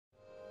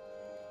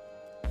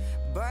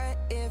But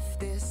if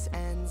this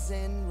ends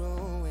in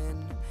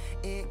ruin,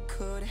 it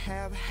could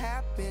have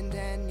happened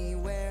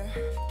anywhere.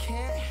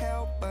 Can't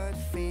help but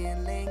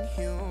feeling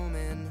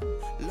human.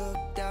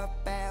 Looked up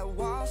at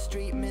Wall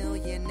Street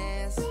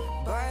millionaires.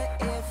 But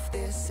if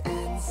this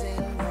ends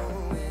in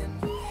ruin,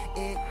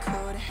 it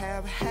could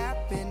have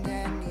happened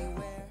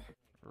anywhere.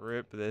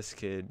 Rip this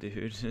kid,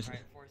 dude.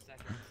 Alright, 4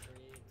 seconds. 3,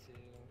 2,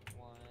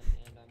 1,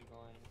 and I'm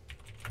going.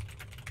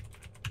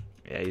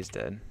 Yeah, he's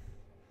dead.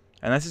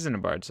 Unless he's in a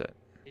bard set.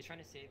 He's trying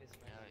to save his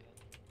friend.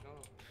 Go.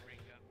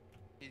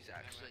 He's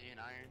actually in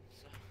iron,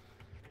 so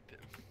rip him.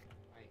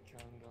 Alright, kill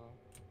him, go.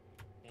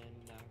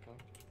 And go.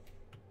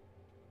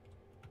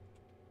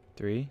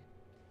 3,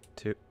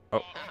 2.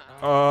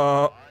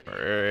 Oh.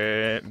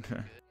 Rip.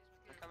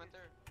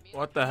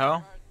 What the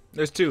hell?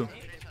 There's 2.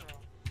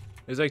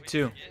 There's like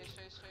 2.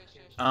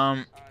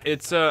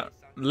 It's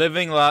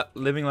living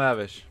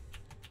lavish.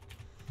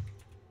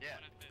 Yeah,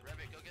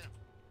 Rabbit, go get him.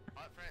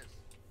 Hot friends.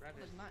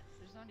 There's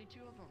 92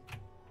 of them.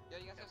 Yeah,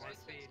 you guys have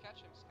space.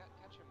 Catch him,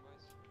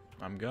 boys.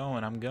 I'm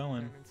going.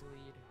 Determined to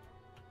lead.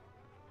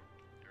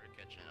 You're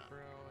catching up. Bro,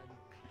 and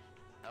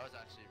That was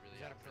actually really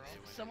that a after pearl? they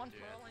went Someone into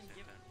it pearl at and the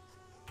give same it.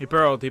 time. He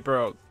pearled. He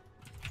pearled.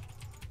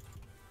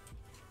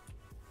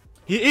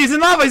 He's in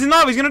lava. He's in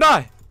lava. He's gonna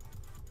die.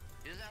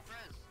 He doesn't have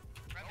friends.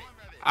 Rabbit. Go on,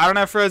 Rabbit. I don't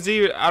have Fres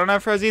either. I don't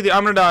have Fres either.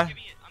 I'm gonna die.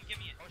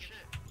 Oh shit.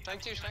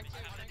 Strength 2, strength 2,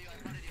 I wanted strength you, 2.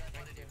 I wanted you, I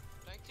wanted you.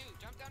 Strength 2,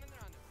 jump down in there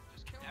on him.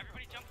 Just kill him.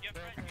 Everybody jump, you have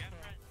friends, you have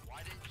friends. Why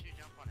didn't you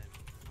jump on him?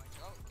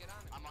 Oh, get on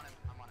him. I'm on him,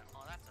 I'm on him.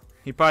 Oh, that's a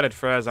weird. He potted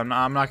Fres. I'm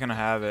not gonna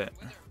have it.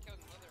 Wither him, kill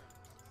him, wither him.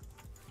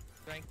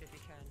 strength if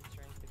you can.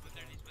 Strength if you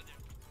can. He's with him.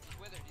 He's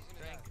withered, he's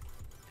gonna die.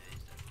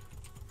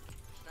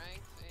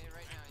 Strength,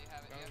 right now, you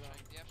have it. You have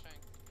strength, you have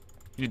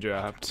strength. You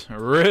dropped.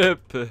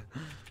 Rip.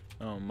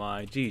 Oh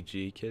my.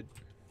 GG, kid.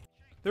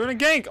 They're in a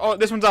gank. Oh,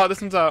 this one's out.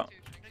 This one's out.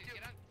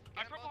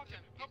 I pro blocked him.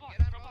 Pro blocked.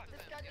 Get on Pro both blocked. of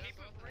them. Get on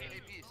both of them.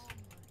 KPs.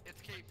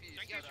 It's KPs.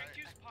 Strength 2, strength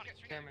 2, spawn it.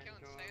 Strength Cameron, Kill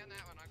him, go. stay on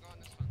that one, I'll go on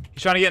this one.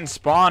 He's trying to get in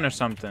spawn or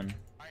something.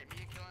 Alright,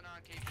 me and killing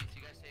on KPs.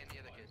 You guys stay in the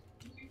other kid.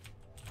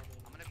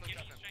 I'm gonna I'm push giving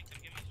up you him. strength,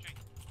 I'm giving you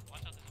strength.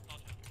 Watch out, there's a tall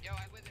shot. Yo,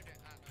 I withered it.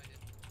 Ah, no, I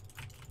didn't.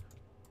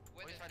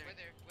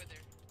 Wither.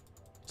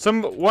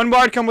 One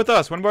bard come with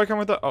us. One bard come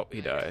with us. Oh,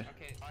 he died.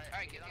 Okay.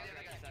 Alright, get the on the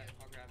other other guy.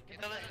 I'll grab him.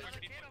 There's another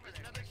kid over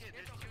there. Another kid.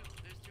 There's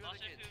two I'll other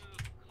have kids. to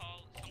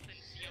call something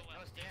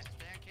No, COS. stay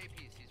on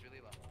KPs. He's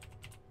really low.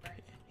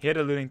 He had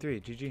a looting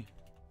 3. GG. Get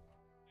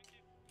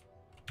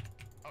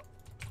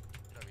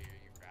over here,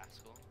 you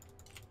rascal.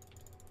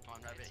 Come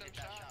on, Rabbit. Some Hit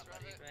that shots, shot,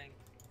 buddy. Rabbit.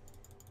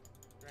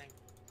 Strength.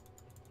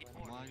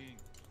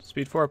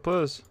 Speed 4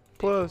 plus.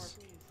 Plus.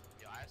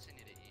 Yo, I actually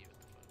need to eat. What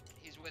the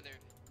fuck? He's withered.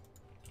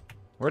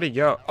 Where'd he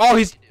go? Oh,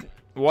 he's.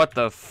 What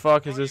the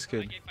fuck is this I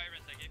kid? gave fire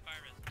rest, I gave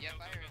fire rest. Yeah, Go,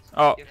 go, fire go. rest.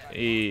 Oh,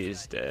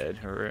 he's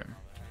dead. Rip.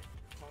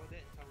 Hold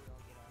it until we all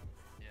get out.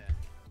 Yeah.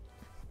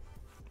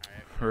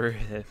 Alright.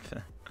 Rip.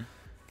 Oh,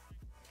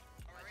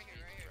 right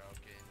here.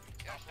 Broken.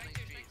 Yo, Yo, strength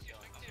 2, strength 2,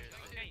 strength 2,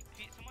 strength 2. Hey,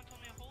 Pete, someone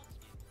told me to hold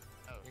speed.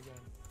 Oh. You're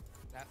good.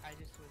 I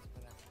just was for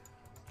that.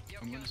 Yo,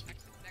 kill him.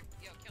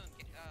 Yo, kill him.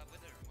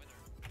 Wither him.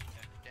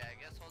 Yeah, I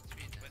guess hold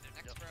speed. Withered.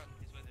 Next Don't- row.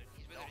 He's withered.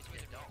 He's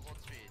withered. Don't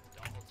hold speed.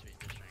 Don't hold speed.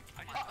 Just strength.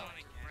 I Come just on.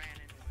 don't ran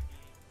into a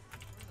game.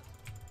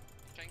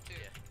 Strength 2.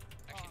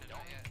 Yeah. Actually, no,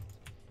 don't. not yet.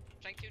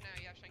 Strength 2 now.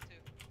 You have strength 2.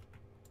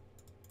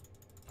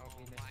 Oh,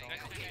 we missed My all God,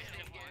 of you it. guys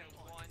didn't get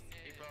one.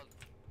 He broke.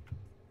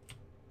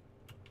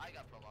 I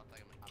got pro locked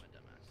like I'm a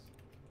dumbass.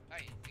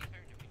 Alright, we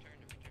turned him.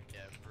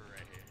 Yeah, we're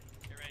right here.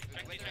 You're right.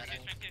 Strength 2, Withered.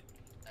 strength 2, strength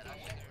 2. That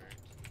actually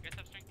worked. You guys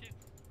have strength 2?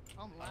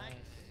 I'm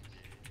lagging.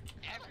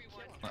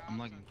 Everyone I'm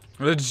lagging.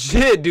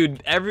 Legit,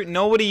 dude.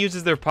 Nobody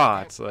uses their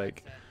pots.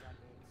 Like,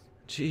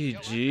 GG.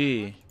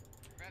 Revan,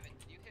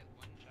 you hit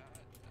one shot.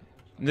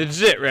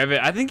 Legit, Revit.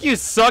 I think you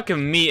suck a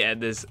meat at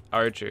this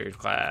archer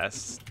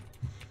class.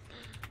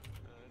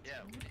 Yeah.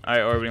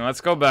 Alright, orbiting.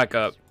 Let's go back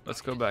up.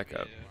 Let's go back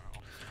up.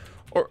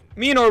 Or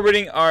me and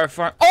orbiting are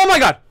far. Oh my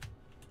god!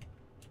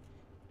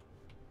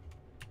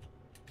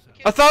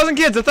 1,000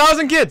 kids!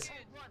 1,000 kids!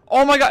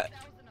 Oh my god!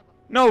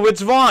 No,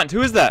 it's Vaunt.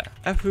 Who is that?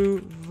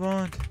 F.U.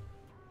 Vaunt.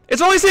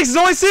 It's only 6! It's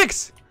only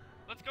 6!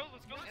 Let's go.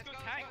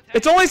 Tag.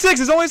 It's only 6!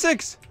 It's only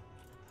 6!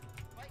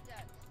 Fight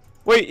that.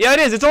 Wait, yeah, it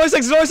is. It's only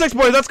 6! It's only 6,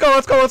 boys! Let's go!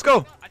 Let's go! Let's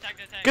go! I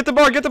tagged. Get the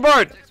bard! Get the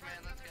bard! 6 man,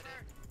 let's get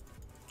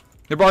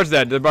it. The bard's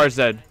dead. The bard's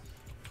dead.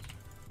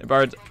 The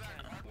bard's. Go back.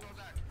 Go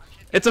back. I'm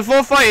chasing. It's a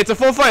full fight. It's a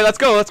full fight. Let's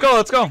go. Let's go.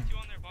 Let's go. 2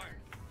 on their bar.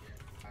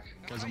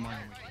 Guys, I'm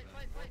lagging.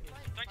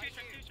 Strength 2,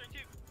 strength 2.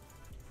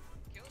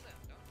 Kill them.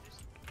 Don't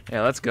just.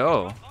 Yeah, let's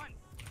go. On.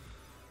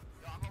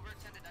 Yo, I'm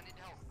overextended. I need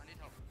help.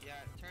 Yeah,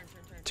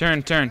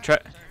 turn. Turn. Try.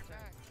 Turn back. Guys,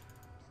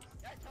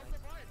 help the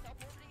bar. Help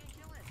orbiting and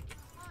kill him. Get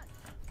the spot.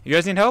 You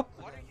guys need help?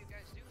 What are you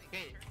guys doing?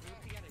 Okay,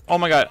 group together. Oh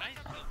my god. Nice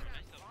silver,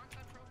 nice silver. Bonds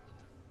on pro.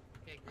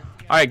 Okay, group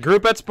together. Alright,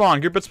 group at spawn.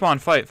 Group at spawn.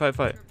 Fight.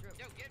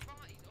 Yo, get Bond.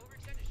 He's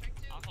overextended.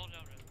 Strength 2. I'll hold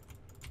over.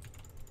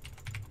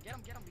 Get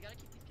him. We gotta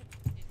keep these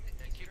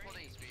kids. Yeah, keep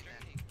holding speed,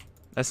 man.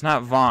 That's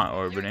not Vaunt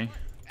orbiting.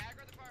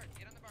 Aggro the bar.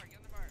 Get on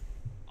the bar.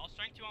 I'll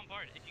strength 2 on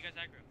board if you guys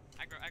aggro.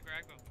 Aggro.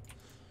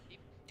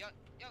 Yo,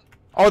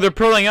 Oh, they're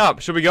pulling up.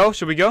 Should we go?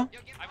 Should we go? Yo,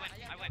 give I went. Go,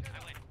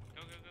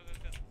 go, go,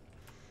 go, go.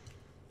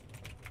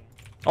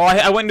 Oh,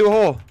 I went into a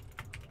hole.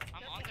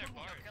 I'm on their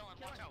bar. Kill him,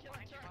 watch out. Kill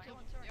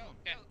him, Yo,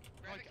 Okay.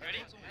 Rabbit, Ready?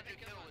 Who did you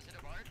kill? Was it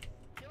a bard?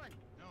 kill him.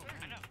 No. I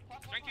know.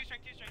 Strength 2,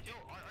 strength 2, strength 2. Yo,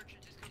 our archer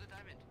just killed a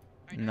diamond.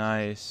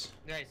 Nice.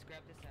 Guys,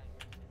 grab this side.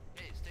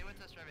 Hey, stay with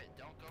us, Rabbit.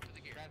 Don't go for the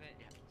gear. Rabbit.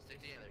 Yeah, stick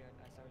together. I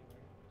saw you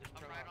were. Just I'm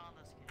pro right up. on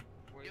this.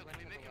 We're Yo, gonna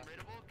can we make go him left.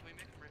 raidable? Can we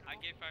make him raidable? I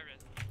gave 5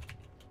 res.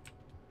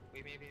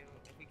 Wait, maybe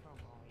if we come.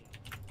 Oh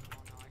yeah.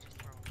 Oh no, I just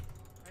throw him.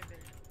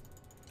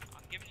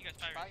 I'm giving you guys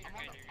 5 res. You're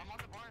good, you're I'm good. on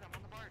the bard. I'm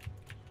on the bard.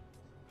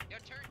 Yo,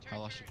 turn, I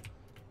lost you.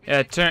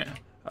 Yeah, turn.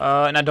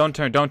 No, don't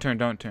turn. Don't turn.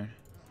 Don't turn.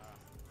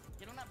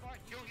 Get on that bar.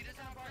 Yo, he doesn't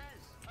have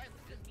res. Alright,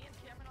 just me and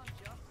Cameron on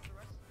jump. The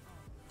rest.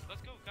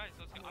 Let's go, guys.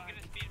 Let's go. I'm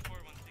gonna speed 4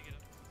 once we get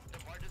up. The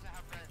bard doesn't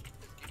have res.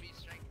 Just give me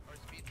strength or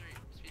speed 3.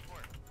 Speed 4.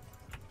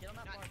 Get on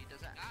that bar. He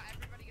doesn't.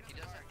 Everybody get on He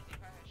the doesn't. bar. He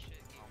probably has shit.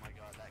 Oh my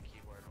god, that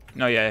keyboard.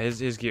 No, yeah, his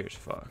gear's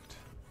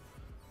fucked.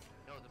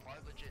 No, the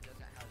bard legit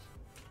doesn't have.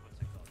 What's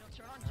it called? No,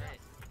 turn on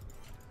Alright.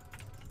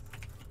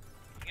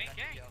 jump. Gang,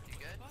 gang. Yo, you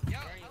good? Yo,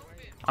 Where are you? help Where are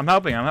him. I'm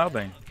helping. I'm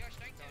helping. Yo,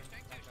 strength 2,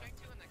 strength 2,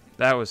 strength 2 in the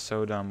That was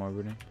so dumb,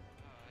 orbiting. Oh,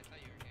 I thought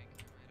you were gang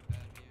because I had a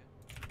bad view.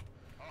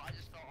 Oh, I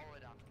just fell all the way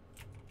down.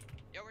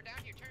 Yo, we're down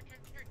here. Turn, turn,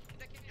 turn. Get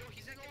that kid. Yo,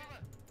 he's in the lava.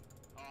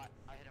 Oh,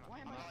 I hit him. Why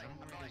am I'm I going. so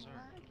I'm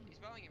going. lag? He's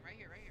bowling him right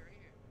here, right here, right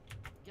here.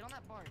 Get on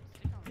that bar.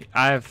 Stick on it.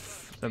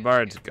 The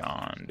bard's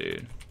gone,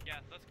 dude. Yeah,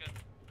 let's go.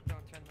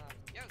 Don't turn that.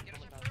 Yo, get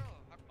on Someone that down. pearl.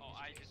 Oh,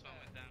 I just went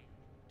with them.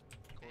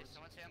 Hey,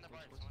 someone stay on the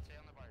bard. Someone stay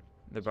on the bard.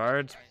 The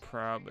bard's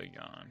probably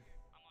gone.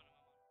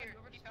 Here,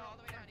 he fell all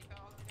the way down. He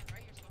fell all the way down.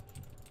 Right here, slow.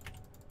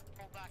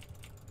 Pull back.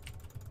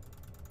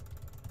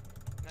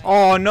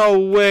 Oh, no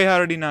way. How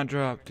did he not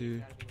drop,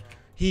 dude? Gotta be low.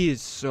 He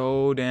is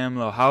so damn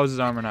low. How is his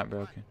armor not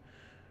broken?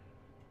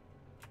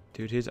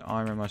 Dude, his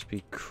armor must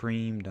be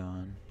creamed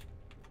on.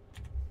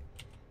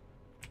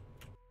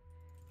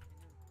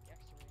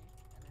 X-ray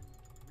and then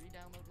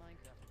re-download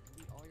Minecraft and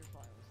delete all your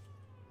files.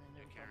 And then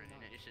Yo, you'll Cameron,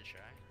 probably you not. should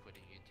try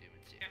quitting YouTube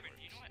and see if it Cameron,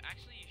 you know works. what?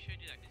 Actually, you should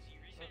do that because you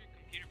reset your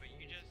computer, but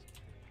you just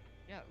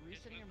Yeah,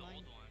 resetting moved your the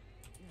mind. old one.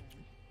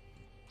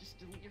 Yeah. Just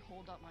delete your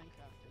whole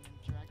 .minecraft and then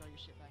drag all your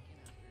shit back in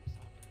after it's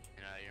all.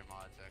 You know, your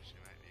mods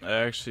actually might be.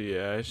 Actually,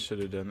 yeah, I should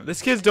have done that.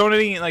 This kid's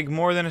donating like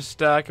more than a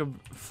stack of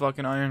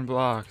fucking iron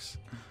blocks.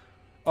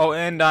 Oh,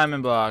 and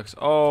diamond blocks.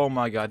 Oh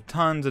my god,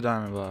 tons of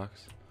diamond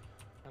blocks.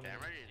 I'm Okay, I'm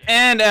gonna- ready to.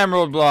 And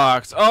emerald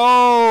blocks.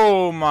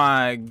 Oh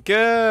my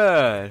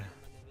god.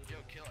 Yo,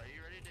 Kill, are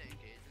you ready to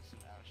engage in some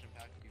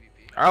action-packed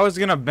PvP? I was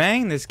gonna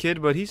bang this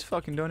kid, but he's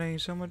fucking donating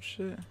so much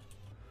shit. Look at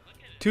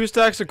it. 2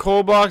 stacks of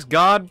coal blocks,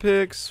 god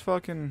picks,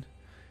 fucking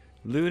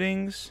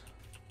lootings.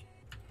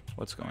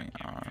 What's going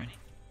on?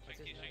 Strength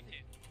 2, strength 2.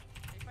 Hey,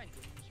 fine,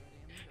 good news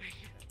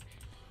already.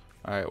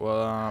 Alright,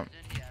 well,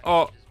 Then he actually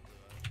oh. just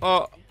blew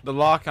up. oh, the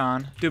lock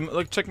on. Dude,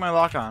 look, check my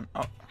lock on.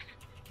 Oh.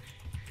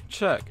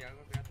 Check. Yeah, I'll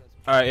go grab those.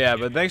 Alright, yeah,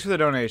 but thanks for the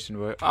donation,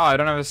 boy. Oh, I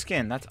don't have a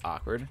skin. That's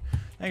awkward.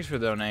 Thanks for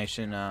the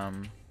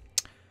donation,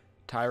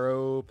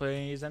 Tyro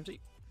plays MC.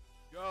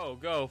 Go,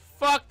 go.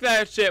 Fuck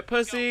that shit,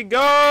 pussy.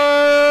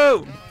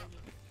 Go!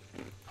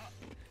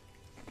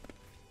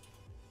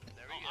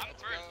 There we Oh, go. I'm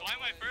Let's first. go. Why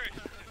am I first? Go,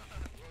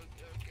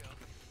 Kill.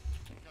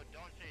 No,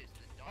 don't chase.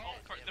 Don't Oh,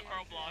 chase. the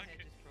pearl block.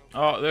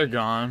 Oh, they're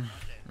gone.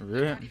 Don't chase.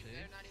 Rip. They're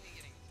not even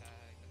getting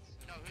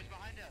tagged. No, who's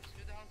behind us?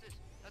 Who the hell is this?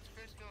 That's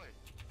Chris Killer.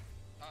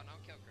 Oh, no,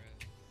 kill Chris.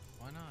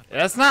 Why not?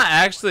 That's not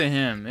actually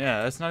him.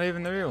 Yeah, that's not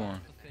even the real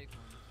one. It's a fake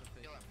one. It's a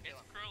fake Kill one. him. Kill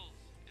It's him. Krill's.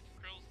 It's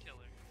Krill's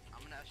killer.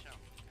 I'm gonna show him.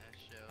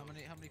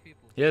 How many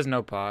people? He has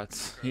no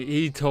pots.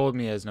 He told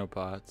me he has no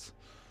pots.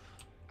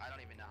 I don't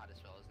even know how to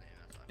spell his name.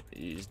 That's why.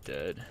 He's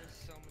dead. There's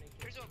so many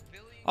There's kills. a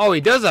billion. Oh,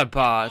 he does have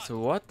pots.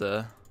 What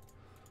the?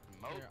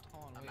 Moat. Here,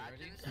 hold on, wait, Imagine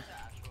ready? this is the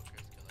actual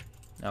Chris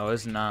Killer. No,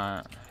 it's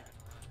not.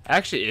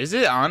 Actually, is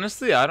it?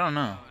 Honestly, I don't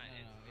know. No,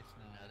 it's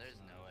No, not. there's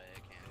no way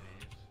it can't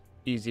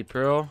be. Easy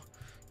pearl.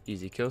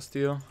 Easy kill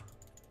steal.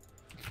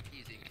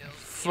 Easy kill.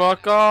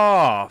 Fuck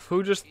off.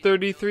 Who just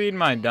 33'd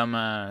my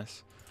dumbass?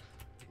 He's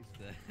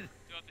dead. You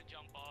have to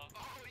jump off. Oh,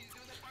 he's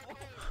doing the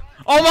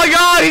parkour. Oh my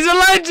god, he's a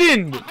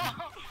legend!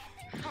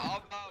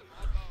 I'll bow.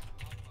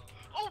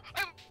 Oh,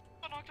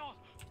 I knocked off.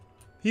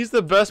 He's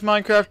the best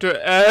Minecrafter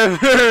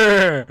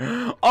ever!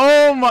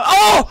 Oh my-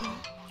 Oh!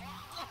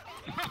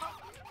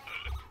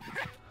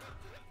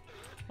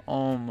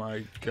 Oh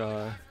my god.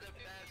 The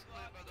best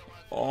clip of the one.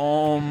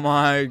 Oh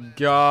my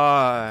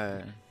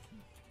god.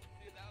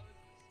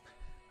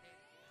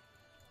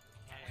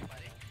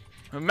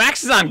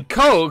 Max is on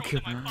coke! My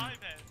 5 head.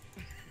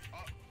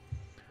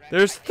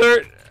 There's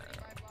third.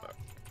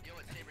 Yo,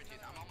 it's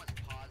Sabretooth. I'm almost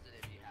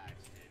positive he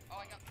hacks, dude. Oh,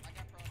 I got pearl.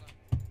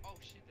 Oh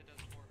shit, that does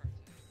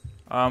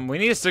 4 hearts. We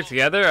need to stick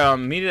together.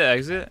 Me to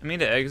exit. Me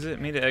to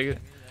exit. Me to exit.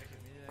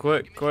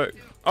 Quick, quick.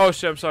 Oh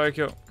shit, I'm sorry,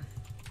 kill.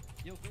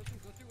 Yo, go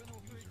through, and then we'll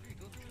 33.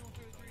 Go through, and we'll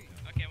 33.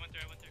 Okay, I went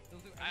through. Go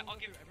through, I'll everyone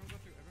give. go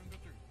through, everyone go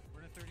through.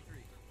 We're in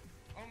 33.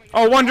 Oh my god.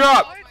 Oh, one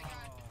drop! Oh my god,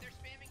 they're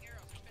spamming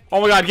arrows. They're spamming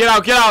Oh my god, get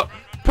out, get out!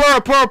 Pearl,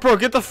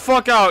 get the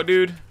fuck out,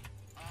 dude. They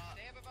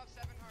have above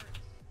 7 hearts.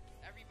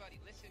 Everybody,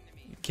 listen to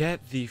me.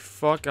 Get the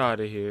fuck out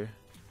of here.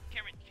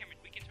 Cameron,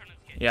 we can turn on this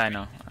kid. Yeah, I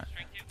know. Strength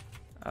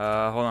 2.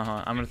 Hold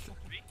on. I'm gonna.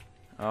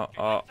 Oh.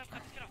 Stop, let's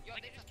get up. Yo,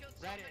 they just killed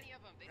so Right many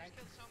of them. They just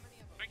killed so many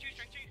of them.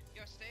 Strength 2.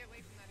 Yo, stay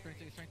away from that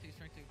Strength area. 2, strength 2,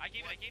 strength 2. I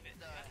gave it.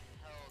 The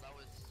hell, that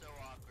was so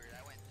awkward.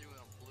 I went through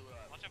and blew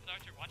up. Watch out for the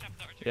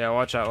archer. Yeah,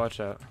 watch out. Yo,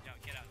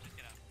 get out. Just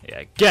get out.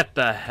 Yeah, get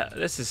the hell.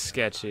 This is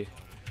sketchy.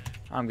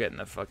 I'm getting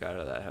the fuck out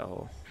of that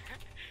hellhole.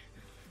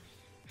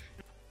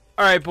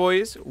 Alright,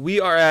 boys. We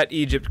are at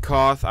Egypt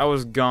Koth. I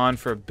was gone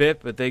for a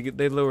bit, but they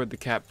lowered the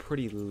cap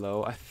pretty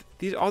low.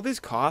 All these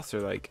Koths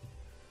are like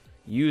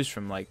used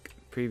from like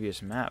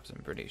previous maps,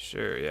 I'm pretty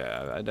sure.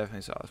 Yeah, I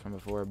definitely saw this one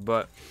before.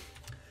 But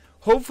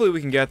hopefully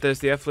we can get this.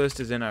 The F list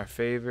is in our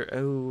favor.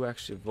 Oh,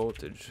 actually,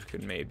 voltage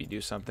could maybe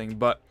do something.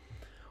 But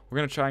we're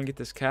going to try and get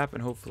this cap,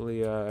 and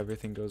hopefully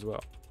everything goes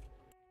well.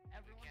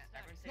 Everyone stack.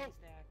 Everyone stay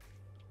stacked.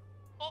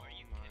 Oh Are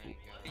you my kidding me?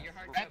 god. Get your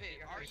heart Rabbit, up, get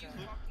your are heart you up.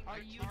 fucking Are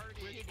you retarded?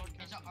 kidding?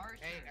 It's an archer.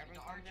 Hey, It's everyone an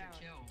calm archer. down.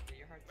 Chill. Get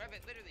your heart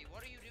Rabbit, literally,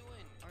 what are you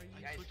doing? Are you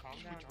Guys, Twitch calm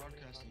down.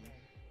 broadcasting.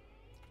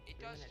 It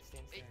Doing does. it,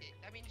 stand still.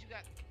 That means you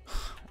got.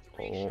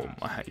 Oh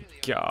my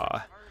Literally,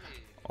 god.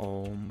 retarded.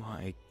 Oh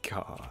my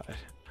god.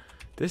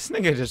 This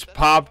nigga just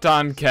popped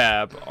on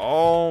cap.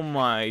 Oh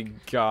my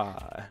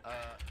god.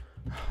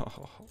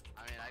 Oh.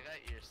 I mean, I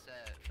got your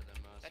set for the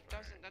most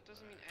part. That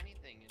doesn't mean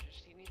anything. It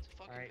just he needs to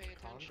fucking Alright, pay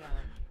calm attention.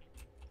 down.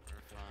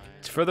 We're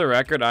fine. For the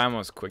record, I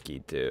almost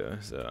quickie too,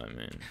 so I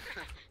mean.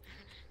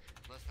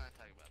 Let's not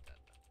talk about that.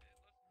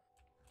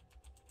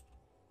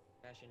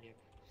 Fashion, your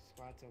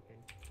squad's open.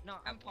 No,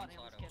 I'm plotting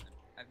on this kid.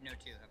 I have no 2,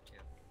 I have 2.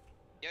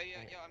 Yo,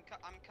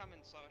 I'm coming,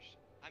 Sosh.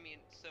 I mean,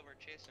 Silver,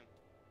 chase him.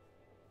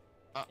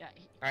 Yeah,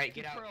 he, Alright,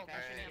 he get out. curled.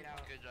 Fashion, Alright, get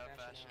out. good job,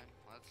 Fashion Fashion.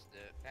 Let's do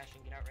it. Fashion,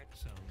 get out, Rich.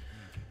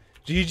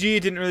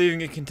 GG didn't really even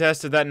get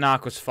contested. That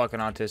knock was fucking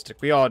autistic.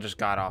 We all just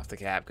got off the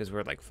cap because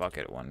we're like, fuck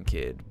it, one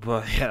kid.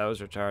 But yeah, that was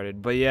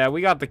retarded. But yeah,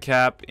 we got the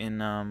cap in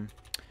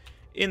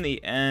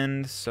the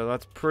end, so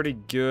that's pretty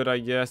good, I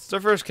guess. It's our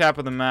first cap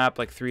of the map,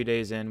 like 3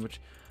 days in, which,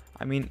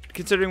 I mean,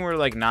 considering we're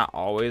like not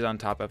always on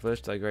top F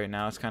list, like right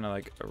now, it's kind of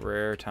like a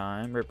rare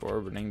time. Rip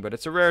orbiting, but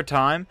it's a rare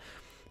time.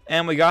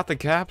 And we got the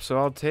cap, so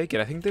I'll take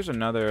it. I think there's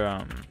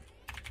another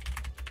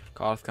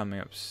Koth coming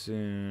up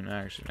soon.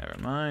 Actually, never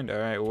mind. All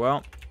right,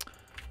 well.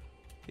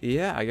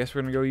 Yeah, I guess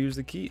we're gonna go use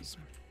the keys.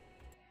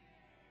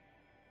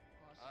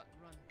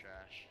 Run.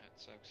 Trash. That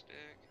sucks,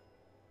 dick.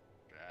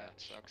 That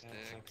Trash. sucks, That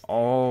dick. sucks.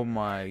 Oh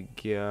my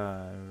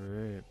god,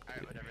 rip. Alright,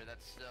 Dude. whatever.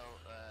 That's still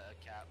a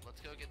cap.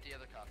 Let's go get the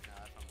other cop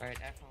now. If I'm Alright,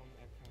 F home,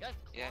 F home. Guys,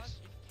 Yes. Claus is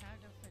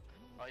tagged outside.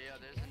 Oh yeah,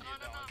 there's a new No,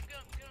 dog. I'm good.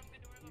 I'm good.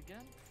 Don't worry You about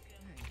good?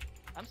 Alright.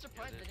 I'm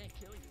surprised they didn't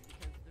kill you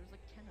because there's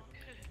like 10 of them.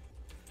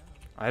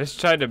 I just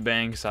tried to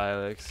bang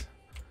Silex.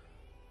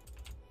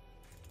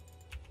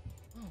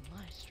 Oh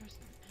my, stress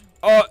me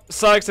out. Oh,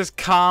 Silex is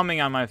calming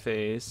on my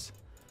face.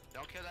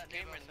 Don't kill that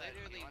neighbor. Cameron,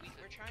 literally,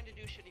 we're trying to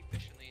do shit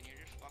efficiently, and you're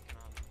just fucking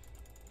on.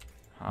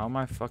 How am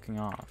I fucking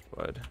off,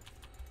 bud?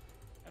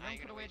 Everyone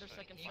put away their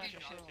second flash of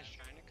Just pearl.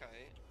 trying to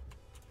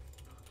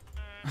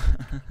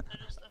kite.